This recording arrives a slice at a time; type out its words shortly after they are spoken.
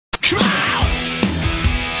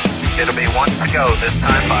It'll be 1 to go this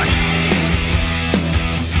time by.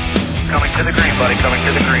 Coming to the green, buddy, coming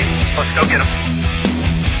to the green. Let's go get him.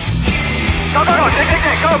 Go, go, go,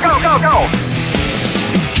 go, go, go, go.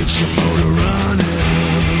 Get your motor running.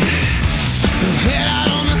 Head out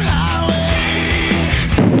on the highway.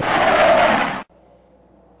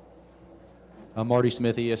 I'm Marty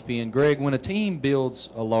Smith, ESPN. Greg, when a team builds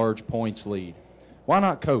a large points lead, why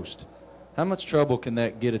not coast? How much trouble can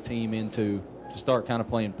that get a team into to start kind of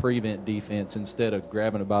playing prevent defense instead of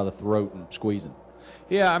grabbing it by the throat and squeezing?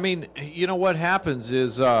 Yeah, I mean, you know what happens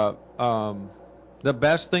is the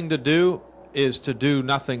best thing to do is to do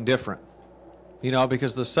nothing different. You know,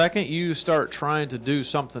 because the second you start trying to do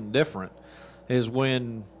something different is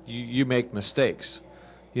when you make mistakes.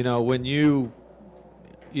 You know, when you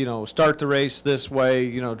start the race this way,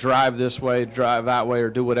 drive this way, drive that way, or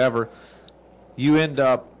do whatever, you end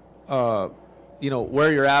up,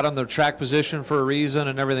 where you're at on the track position for a reason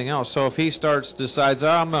and everything else. So if he decides,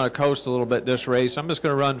 I'm going to coast a little bit this race, I'm just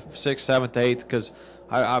going to run 6th, 7th, 8th because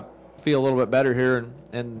I feel a little bit better here,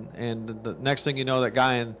 and the next thing you know, that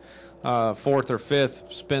guy in 4th or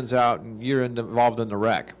 5th spins out and you're involved in the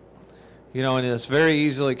wreck. You know, and it's very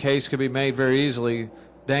easily, case could be made very easily,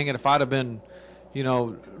 dang it, if I'd have been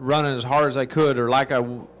running as hard as I could, or like I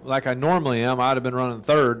normally am, I'd have been running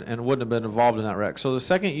 3rd and wouldn't have been involved in that wreck. So the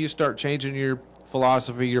second you start changing your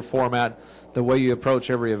philosophy, your format, the way you approach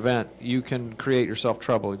every event, you can create yourself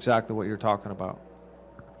trouble, exactly what you're talking about.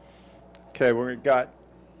 Okay, we've got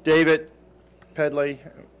David Pedley.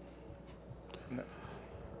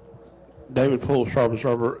 David Poole, Sharp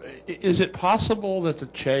Observer. Is it possible that the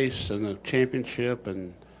chase and the championship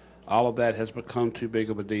and all of that has become too big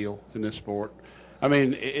of a deal in this sport? I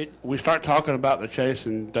mean, we start talking about the chase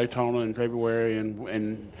in Daytona in February,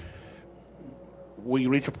 and we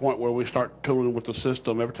reach a point where we start tooling with the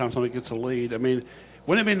system every time somebody gets a lead. I mean,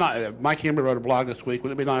 wouldn't it be nice? Mike Hember wrote a blog this week.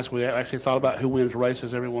 Wouldn't it be nice if we actually thought about who wins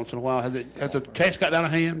races every once in a while? Has the chase got out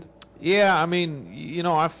of hand? Yeah, I mean,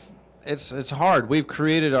 it's hard. We've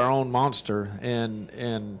created our own monster,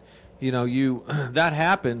 and that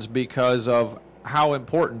happens because of how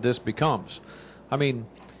important this becomes. I mean,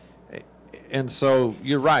 and so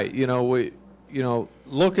you're right.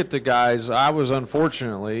 Look at the guys. I was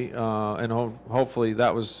unfortunately, and hopefully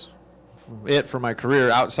that was it for my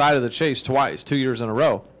career, outside of the chase twice, 2 years in a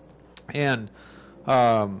row. And,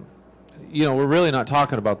 we're really not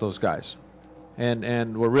talking about those guys.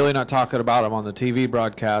 And we're really not talking about them on the TV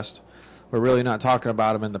broadcast. We're really not talking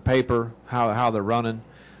about them in the paper, how they're running.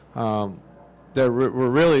 We're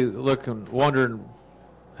really wondering,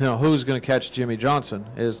 who's going to catch Jimmy Johnson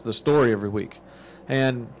is the story every week.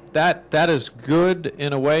 And that is good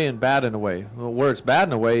in a way and bad in a way. Well, where it's bad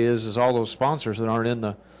in a way is all those sponsors that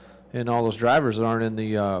aren't in all those drivers that aren't in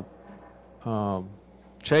the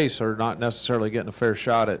chase are not necessarily getting a fair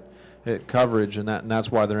shot at coverage, and that's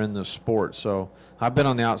why they're in this sport. So I've been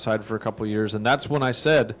on the outside for a couple of years, and that's when I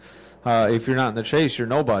said, if you're not in the chase, you're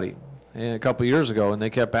nobody. And a couple of years ago, and they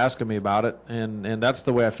kept asking me about it, and that's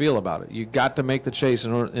the way I feel about it. You got to make the chase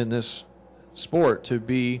in this sport to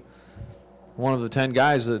be one of the 10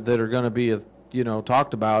 guys that are going to be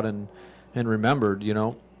talked about and remembered,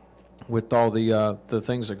 with all the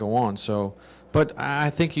things that go on. So, but I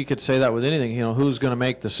think you could say that with anything. Who's going to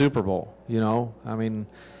make the Super Bowl? I mean,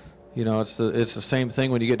 it's the same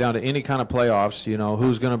thing when you get down to any kind of playoffs.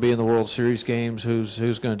 Who's going to be in the World Series games?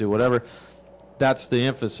 Who's going to do whatever. That's the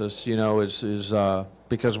emphasis. Is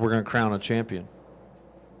because we're going to crown a champion.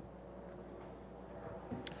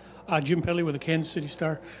 Jim Pedley with the Kansas City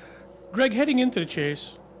Star. Greg, heading into the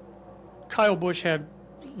chase, Kyle Busch had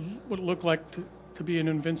what looked like to be an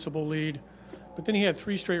invincible lead, but then he had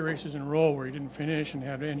 3 straight races in a row where he didn't finish and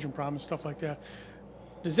had engine problems, stuff like that.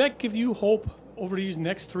 Does that give you hope over these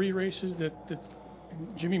next 3 races that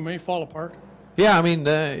Jimmy may fall apart? Yeah, I mean,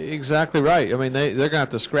 exactly right. I mean, they're going to have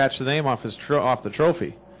to scratch the name off off the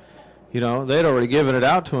trophy. They'd already given it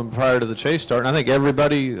out to him prior to the chase start, and I think a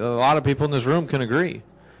lot of people in this room can agree,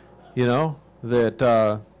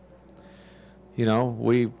 that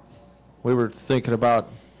we were thinking about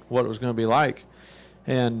what it was going to be like.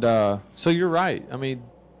 And so you're right. I mean,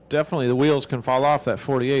 definitely the wheels can fall off that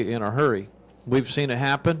 48 in a hurry. We've seen it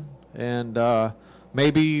happen, and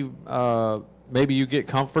maybe you get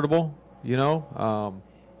comfortable, and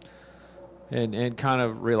kind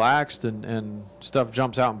of relaxed, and stuff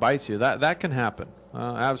jumps out and bites you. That can happen,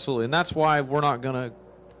 absolutely. And that's why we're not going to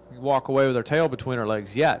walk away with our tail between our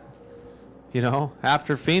legs yet.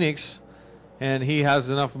 After Phoenix, and he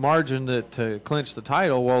has enough margin to clinch the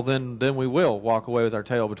title, well, then we will walk away with our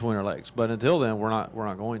tail between our legs. But until then, we're not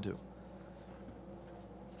going to.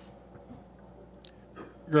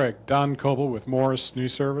 Greg, Don Coble with Morris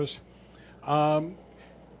News Service.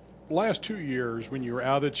 Last 2 years, when you were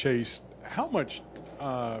out of the chase, how much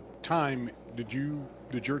time did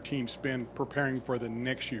your team spend preparing for the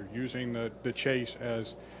next year, using the chase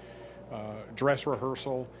as dress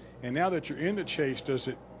rehearsal? And now that you're in the chase, does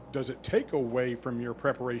it take away from your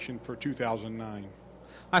preparation for 2009?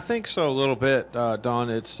 I think so a little bit, Don.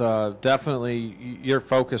 It's definitely you're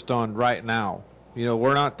focused on right now. You know,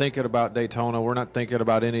 we're not thinking about Daytona. We're not thinking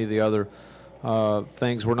about any of the other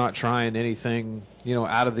things. We're not trying anything,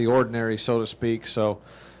 out of the ordinary, so to speak. So,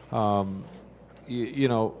 you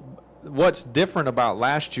know, what's different about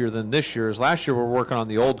last year than this year is last year we're working on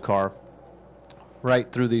the old car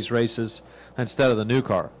right through these races instead of the new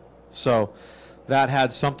car. So that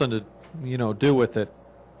had something to, do with it.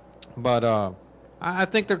 But I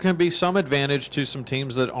think there can be some advantage to some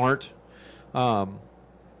teams that aren't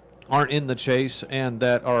in the chase and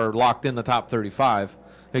that are locked in the top 35.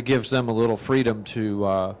 It gives them a little freedom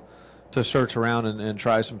to search around and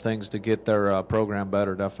try some things to get their program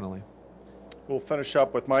better, definitely. We'll finish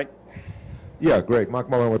up with Mike. Yeah, great. Mike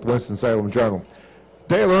Muller with Winston-Salem Journal.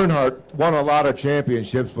 Dale Earnhardt won a lot of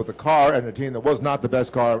championships with a car and a team that was not the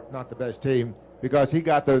best car, not the best team, because he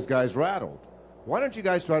got those guys rattled. Why don't you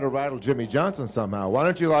guys try to rattle Jimmy Johnson somehow? Why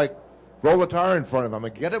don't you, roll a tire in front of him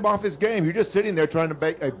and get him off his game? You're just sitting there trying to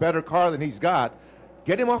make a better car than he's got.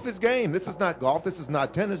 Get him off his game. This is not golf. This is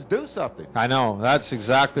not tennis. Do something. I know. That's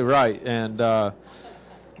exactly right. And, the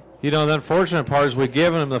unfortunate part is we've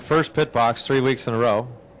given him the first pit box 3 weeks in a row,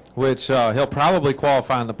 which he'll probably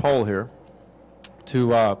qualify on the pole here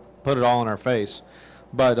to put it all in our face.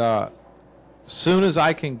 But soon as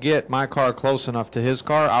I can get my car close enough to his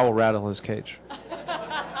car, I will rattle his cage.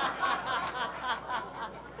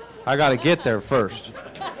 I got to get there first.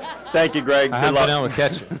 Thank you, Greg. I Good haven't luck. been able to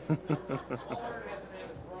catch it.